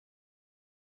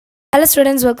Hello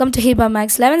students, welcome to Hiba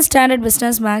Max 11th Standard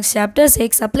Business Max Chapter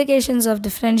 6 Applications of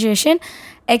Differentiation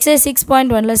Exercise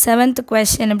 6.1 la 7th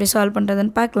question எப்படி solve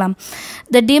பண்றதுன்னு பார்க்கலாம்.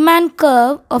 The demand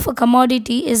curve of a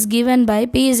commodity is given by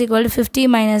P is equal to 50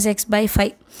 minus X by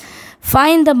 5.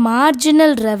 Find the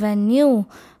marginal revenue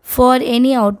for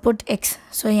any output X.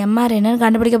 So MR என்னன்னு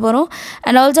கண்டுபிடிக்க போறோம்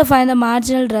and also find the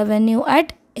marginal revenue at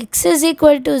x is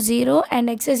equal to 0 and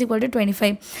x is equal to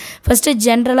 25. First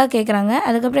general கேக்குறாங்க,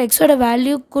 அதுக்கப்புறம் x ஓட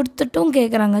value கொடுத்துட்டும்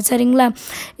கேக்குறாங்க. சரிங்களா?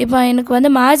 இப்போ எனக்கு வந்து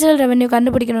marginal revenue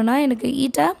கண்டுபிடிக்கணும்னா எனக்கு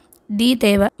eta d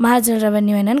தேவை. marginal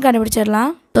revenue என்னன்னு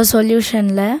கண்டுபிடிச்சிடலாம். So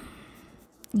solutionல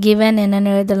given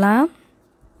என்னன்னு எழுதலாம்.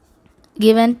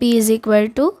 given p is equal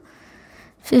to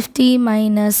 50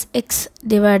 minus x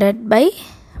divided by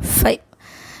 5.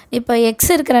 இப்போ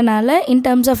x இருக்கறனால in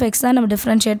terms of x தான் நம்ம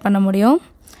differentiate பண்ண முடியும்.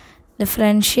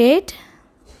 Differentiate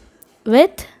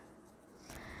with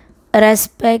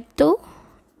respect to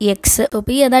x. So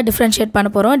p தான் differentiate பண்ண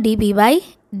போறோம் dp by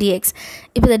dx.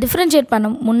 இப்போ இத differentiate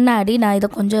பண்ண முன்னாடி நான் இத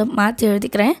கொஞ்சம் மாத்தி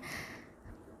எழுதிக்கிறேன்.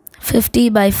 50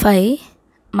 by 5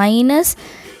 minus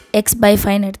x by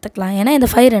 5 எடுத்துக்கலாம். ஏனா இந்த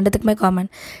 5 ரெண்டுத்துக்குமே காமன்.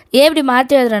 ஏன் இப்படி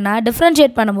மாத்தி எழுதுறேன்னா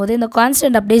differentiate பண்ணும்போது இந்த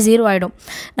கான்ஸ்டன்ட் அப்படியே 0 ஆயிடும்.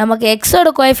 நமக்கு x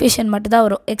ஓட கோஎஃபிஷியன்ட் மட்டும் தான்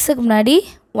வரும். x க்கு முன்னாடி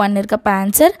 1 இருக்க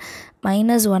ஆன்சர்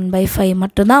 -1/5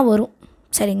 மட்டும் தான் வரும்.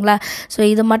 சரிங்களா? ஸோ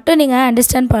இது மட்டும் நீங்கள்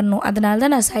அண்டர்ஸ்டாண்ட் பண்ணணும். அதனால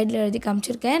தான் நான் சைடில் எழுதி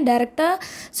காமிச்சிருக்கேன். டேரெக்டாக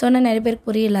சொன்ன நிறைய பேருக்கு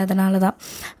புரியல, அதனால தான்.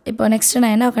 இப்போ நெக்ஸ்ட்டு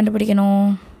நான் என்ன கண்டுபிடிக்கணும்?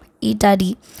 eta d.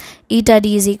 eta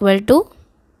d is equal to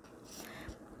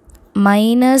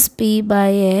minus p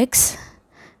by x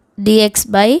dx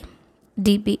by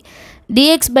dp.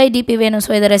 dx by dp வேணும்.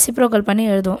 ஸோ இதை ரெசிப்ரோக்கல் பண்ணி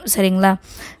எழுதுவோம். சரிங்களா?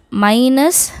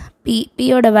 மைனஸ்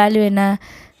p ஓட வேல்யூ என்ன?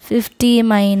 50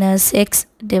 minus x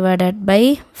divided by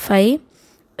 5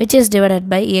 which is divided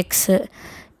by x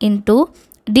into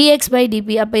dx by dp.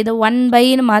 அப்போ இதை 1 by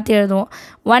னு மாற்றி எழுதுவோம்.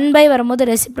 1 by வரும்போது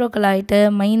ரெசிப்ரோக்கல் ஆகிட்டு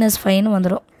 -5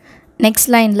 வந்துடும். நெக்ஸ்ட்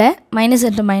லைனில் மைனஸ்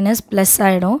இன்ட்டு மைனஸ் ப்ளஸ்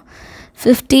ஆகிடும்.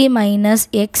 50 minus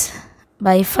x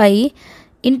by 5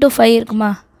 into 5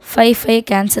 இருக்குமா? 5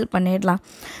 கேன்சல் பண்ணிடலாம்.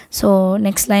 ஸோ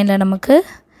நெக்ஸ்ட் லைனில் நமக்கு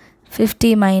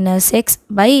 50 minus x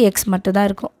by x மட்டும் தான்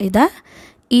இருக்கும். இதான்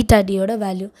eta d ஓட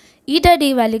value. eta d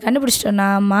value கண்டுபிடிச்சிட்டோம்னா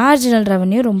marginal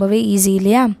revenue ரொம்பவே ஈஸி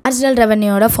இல்லையா? மார்ஜினல்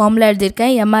ரெவன்யூவோட ஃபார்முலா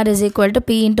எழுதியிருக்கேன். mr is equal to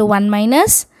p into 1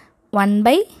 minus 1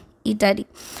 by eta d.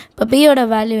 இப்போ p ஓட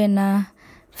வேல்யூ என்ன?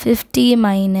 50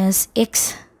 minus x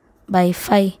by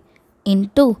 5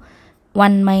 into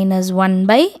 1 minus 1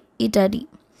 by eta d.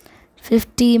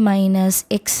 50 minus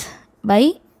x by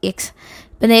x.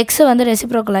 இப்போ இந்த x வந்து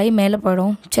reciprocal ஆகி மேலே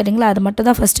போயிடும். சரிங்களா? அது மட்டும்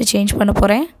தான் ஃபஸ்ட்டு சேஞ்ச் பண்ண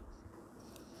போகிறேன்.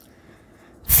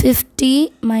 50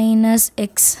 minus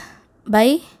x by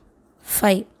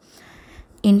 5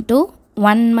 into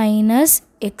 1 minus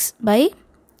x by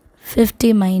 50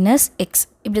 minus x.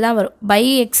 இப்படி தான் வரும். by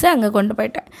x அங்கே கொண்டு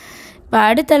போயிட்டேன். இப்போ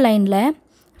அடுத்த லைனில்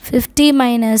 50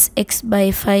 minus x by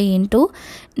 5 into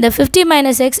இந்த 50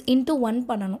 minus x into 1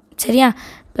 பண்ணணும். சரியா?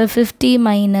 இப்போ 50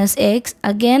 minus x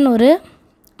again ஒரு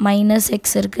minus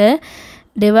x இருக்குது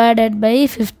divided by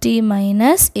 50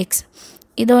 minus x.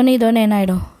 இதோன்னு என்ன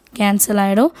ஆகிடும்? கேன்சல்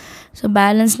ஆகிடும். ஸோ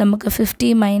பேலன்ஸ் நமக்கு 50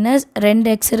 மைனஸ்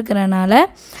 2x இருக்கிறனால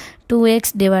 2x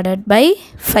டிவைடட் பை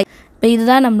 5. இப்போ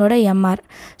இதுதான் நம்மளோட MR.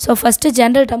 So first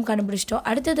general term கண்டுபிடிச்சிட்டோம்.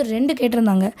 அடுத்தது 2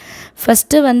 கேட்டிருந்தாங்க.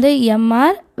 ஃபஸ்ட்டு வந்து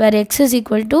MR where X is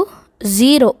equal to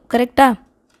 0. கரெக்டாக?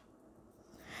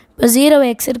 இப்போ 0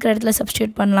 எக்ஸ் இருக்கிற இடத்துல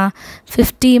சப்ஸ்டியூட் பண்ணலாம்.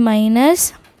 50 minus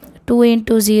 2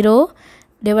 into 0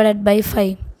 divided by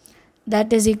 5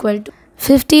 that is equal to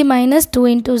 50 minus 2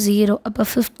 into 0. அப்போ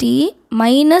 50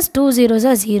 minus 2 zeros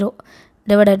are 0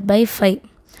 divided by 5.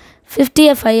 50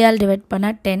 5 all divide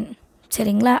பண்ணால் 10.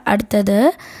 சரிங்களா? அடுத்தது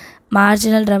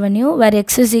marginal revenue where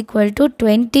x is equal to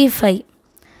 25.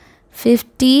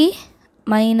 50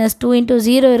 minus 2 into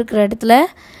 0 இருக்கிற இடத்துல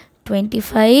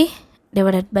 25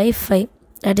 divided by 5.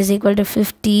 That is equal to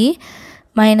 50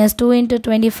 minus 2 into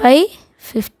 25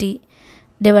 50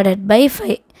 divided by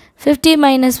 5. 50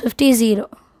 minus 50 0.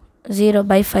 0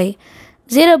 by 5.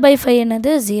 0 by 5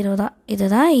 என்னது? 0 தான்.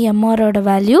 இதுதான் எம்ஆரோட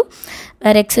value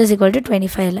where x is equal to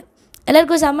 25.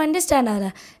 எல்லாருக்கும் செம்ம அண்டர்ஸ்டாண்ட் ஆகல.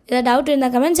 இதை டவுட்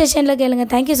இருந்தால் கமெண்ட் செஷனில் கேளுங்க.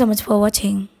 தேங்க்யூ ஸோ மச் ஃபார்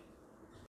வாட்சிங்.